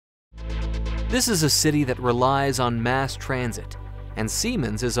This is a city that relies on mass transit, and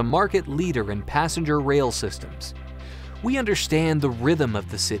Siemens is a market leader in passenger rail systems. We understand the rhythm of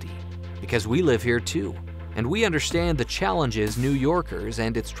the city because we live here too, and we understand the challenges New Yorkers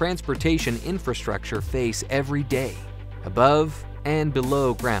and its transportation infrastructure face every day, above and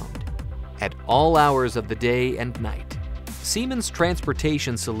below ground, at all hours of the day and night. Siemens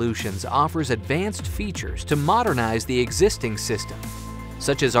Transportation Solutions offers advanced features to modernize the existing system,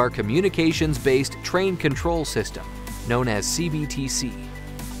 such as our communications-based train control system, known as CBTC.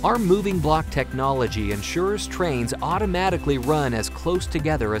 Our moving block technology ensures trains automatically run as close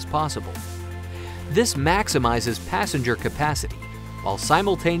together as possible. This maximizes passenger capacity while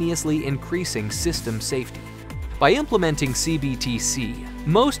simultaneously increasing system safety. By implementing CBTC,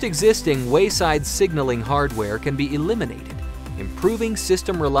 most existing wayside signaling hardware can be eliminated, improving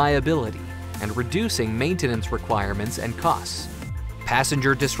system reliability and reducing maintenance requirements and costs.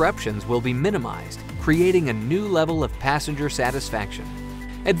 Passenger disruptions will be minimized, creating a new level of passenger satisfaction.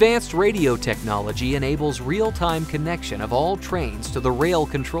 Advanced radio technology enables real-time connection of all trains to the rail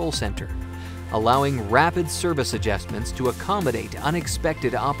control center, allowing rapid service adjustments to accommodate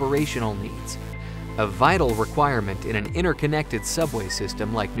unexpected operational needs, a vital requirement in an interconnected subway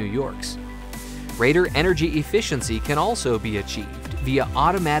system like New York's. Greater energy efficiency can also be achieved via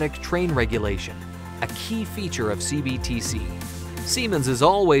automatic train regulation, a key feature of CBTC. Siemens is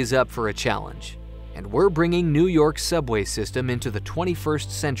always up for a challenge, and we're bringing New York's subway system into the 21st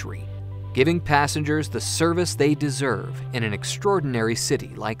century, giving passengers the service they deserve in an extraordinary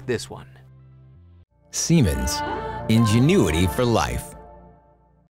city like this one. Siemens, ingenuity for life.